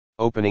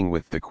Opening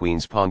with the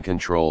queen's pawn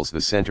controls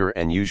the center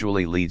and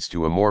usually leads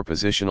to a more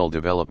positional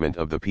development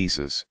of the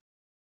pieces.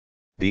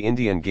 The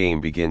Indian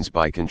game begins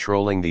by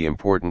controlling the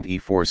important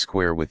e4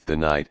 square with the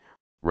knight,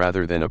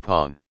 rather than a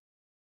pawn.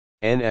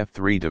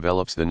 Nf3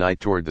 develops the knight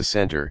toward the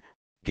center,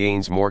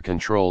 gains more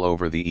control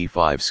over the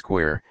e5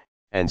 square,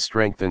 and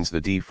strengthens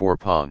the d4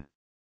 pawn.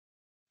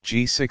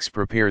 G6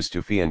 prepares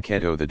to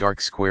fianchetto the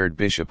dark squared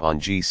bishop on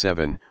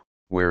g7,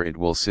 where it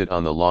will sit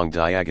on the long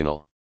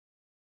diagonal.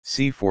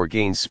 c4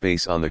 gains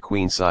space on the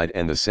queen side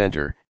and the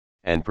center,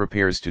 and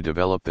prepares to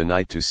develop the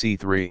knight to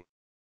c3.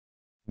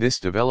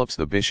 This develops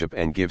the bishop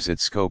and gives it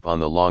scope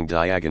on the long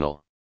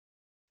diagonal.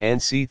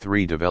 And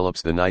c3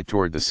 develops the knight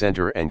toward the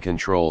center and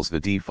controls the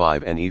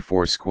d5 and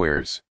e4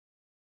 squares.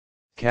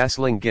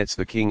 Castling gets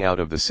the king out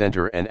of the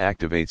center and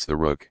activates the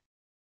rook.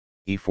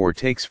 e4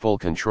 takes full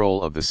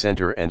control of the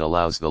center and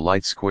allows the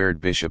light squared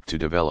bishop to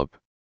develop.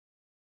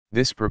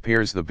 This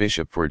prepares the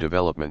bishop for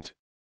development.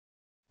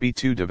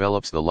 b2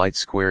 develops the light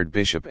squared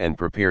bishop and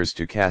prepares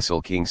to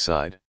castle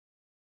kingside.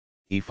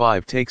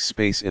 e5 takes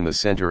space in the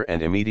center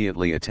and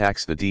immediately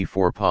attacks the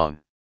d4 pawn.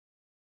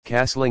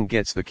 Castling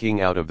gets the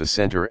king out of the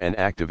center and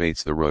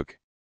activates the rook.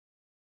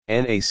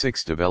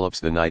 Na6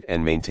 develops the knight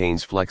and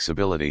maintains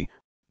flexibility.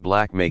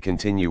 Black may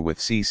continue with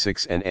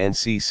c6 and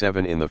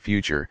c7 in the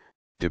future,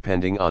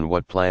 depending on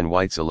what plan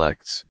white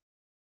selects.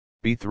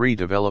 b3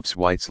 develops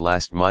white's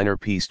last minor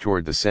piece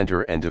toward the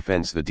center and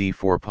defends the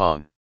d4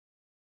 pawn.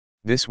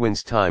 This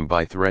wins time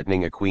by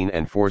threatening a queen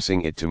and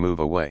forcing it to move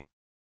away.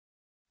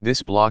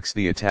 This blocks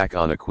the attack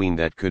on a queen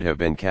that could have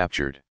been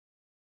captured.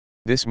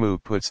 This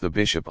move puts the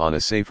bishop on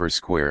a safer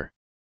square.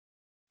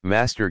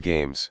 Master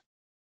games.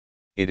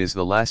 It is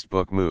the last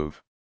book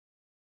move.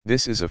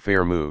 This is a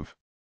fair move.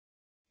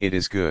 It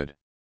is good.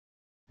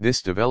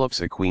 This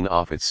develops a queen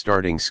off its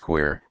starting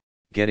square,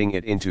 getting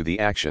it into the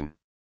action.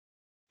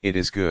 It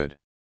is good.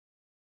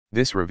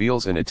 This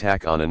reveals an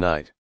attack on a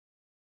knight.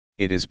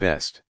 It is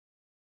best.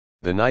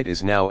 The knight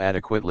is now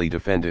adequately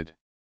defended.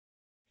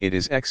 It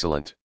is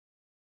excellent.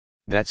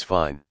 That's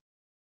fine.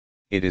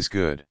 It is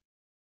good.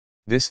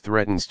 This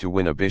threatens to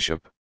win a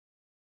bishop.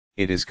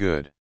 It is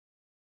good.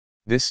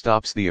 This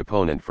stops the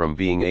opponent from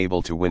being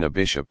able to win a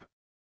bishop.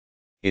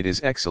 It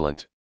is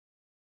excellent.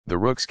 The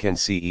rooks can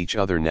see each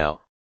other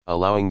now,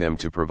 allowing them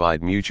to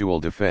provide mutual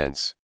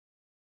defense.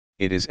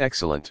 It is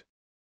excellent.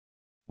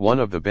 One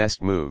of the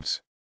best moves.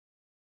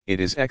 It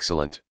is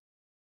excellent.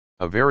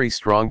 A very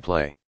strong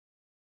play.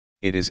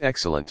 It is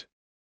excellent.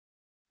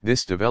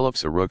 This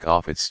develops a rook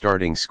off its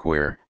starting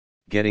square,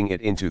 getting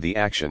it into the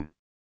action.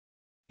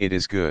 It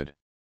is good.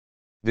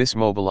 This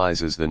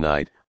mobilizes the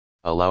knight,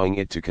 allowing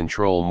it to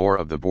control more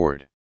of the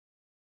board.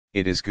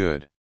 It is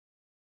good.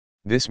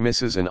 This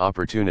misses an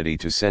opportunity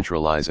to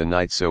centralize a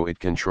knight so it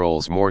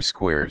controls more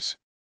squares.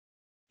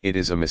 It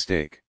is a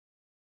mistake.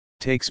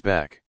 Takes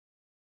back.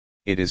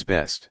 It is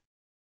best.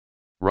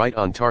 Right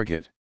on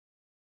target.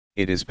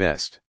 It is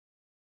best.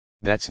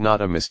 That's not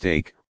a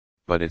mistake,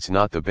 but it's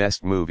not the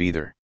best move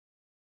either.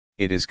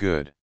 It is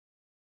good.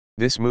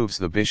 This moves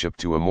the bishop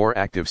to a more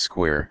active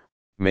square,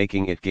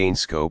 making it gain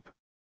scope.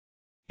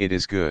 It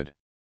is good.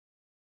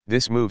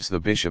 This moves the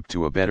bishop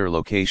to a better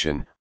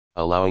location,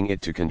 allowing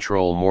it to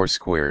control more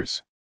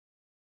squares.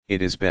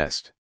 It is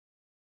best.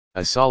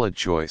 A solid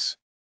choice.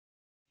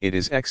 It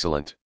is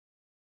excellent.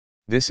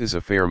 This is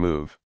a fair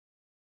move.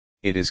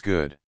 It is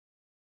good.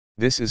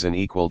 This is an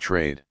equal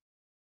trade.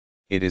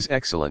 It is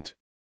excellent.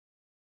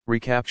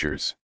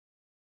 Recaptures.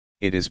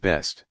 It is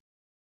best.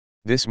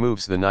 This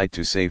moves the knight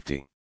to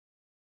safety.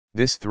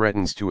 This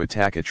threatens to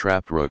attack a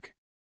trapped rook.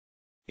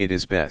 It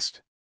is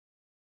best.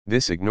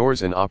 This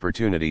ignores an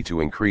opportunity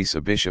to increase a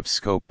bishop's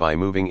scope by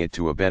moving it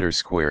to a better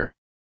square.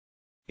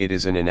 It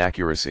is an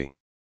inaccuracy.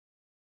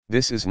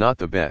 This is not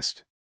the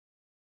best.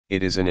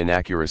 It is an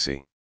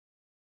inaccuracy.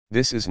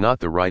 This is not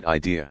the right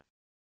idea.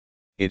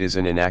 It is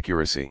an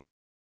inaccuracy.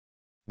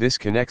 This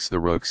connects the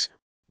rooks,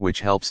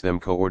 which helps them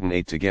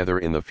coordinate together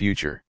in the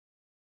future.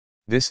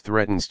 This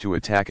threatens to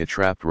attack a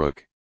trapped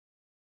rook.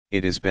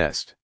 It is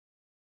best.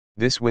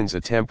 This wins a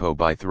tempo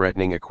by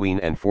threatening a queen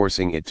and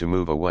forcing it to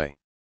move away.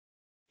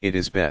 It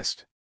is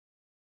best.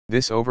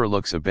 This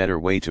overlooks a better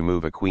way to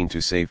move a queen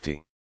to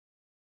safety.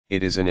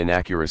 It is an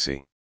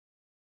inaccuracy.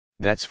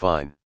 That's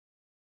fine.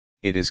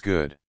 It is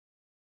good.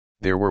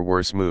 There were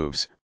worse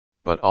moves,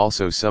 but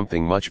also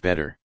something much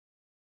better.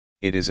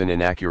 It is an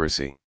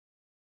inaccuracy.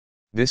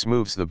 This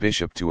moves the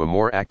bishop to a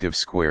more active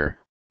square,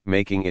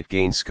 making it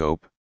gain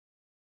scope.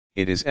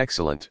 It is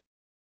excellent.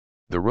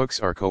 The rooks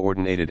are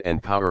coordinated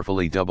and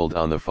powerfully doubled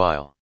on the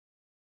file.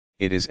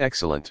 It is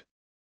excellent.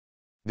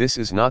 This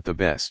is not the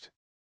best.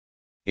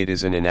 It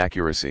is an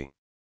inaccuracy.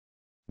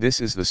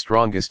 This is the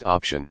strongest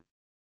option.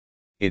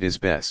 It is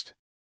best.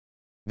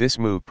 This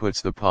move puts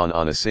the pawn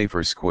on a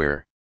safer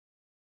square.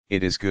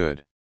 It is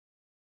good.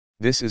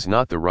 This is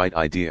not the right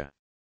idea.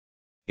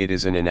 It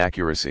is an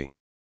inaccuracy.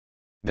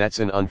 That's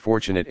an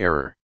unfortunate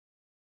error.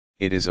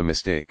 It is a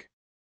mistake.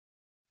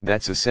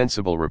 That's a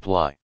sensible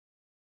reply.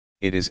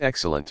 It is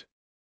excellent.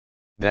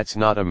 That's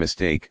not a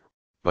mistake,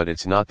 but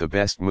it's not the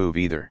best move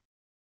either.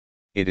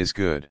 It is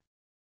good.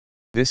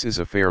 This is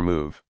a fair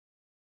move.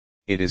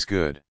 It is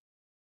good.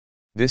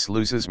 This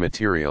loses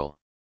material.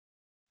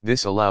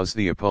 This allows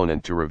the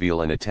opponent to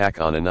reveal an attack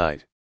on a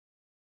knight.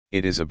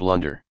 It is a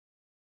blunder.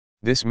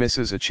 This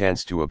misses a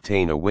chance to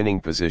obtain a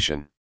winning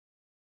position.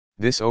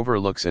 This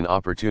overlooks an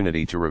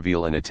opportunity to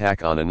reveal an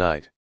attack on a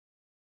knight.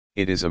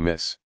 It is a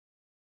miss.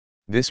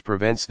 This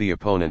prevents the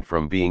opponent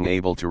from being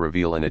able to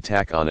reveal an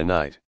attack on a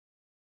knight.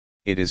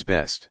 It is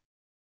best.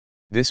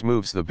 This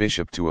moves the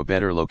bishop to a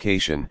better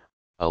location,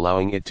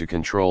 allowing it to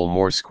control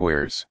more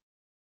squares.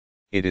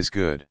 It is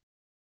good.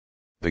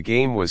 The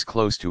game was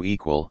close to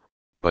equal,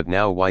 but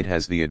now white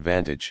has the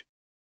advantage.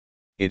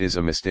 It is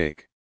a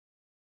mistake.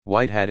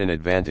 White had an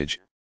advantage,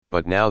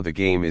 but now the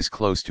game is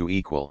close to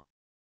equal.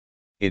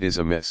 It is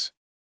a miss.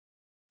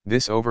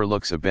 This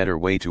overlooks a better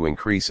way to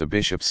increase a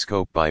bishop's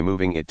scope by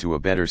moving it to a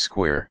better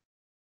square.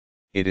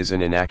 It is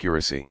an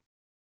inaccuracy.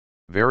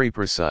 Very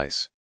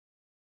precise.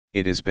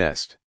 It is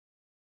best.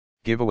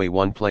 Giveaway.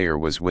 One player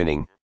was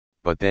winning,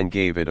 but then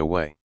gave it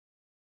away.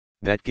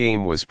 That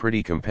game was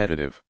pretty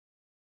competitive.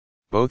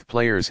 Both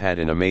players had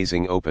an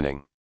amazing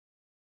opening.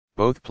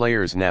 Both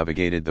players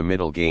navigated the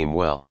middle game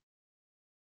well.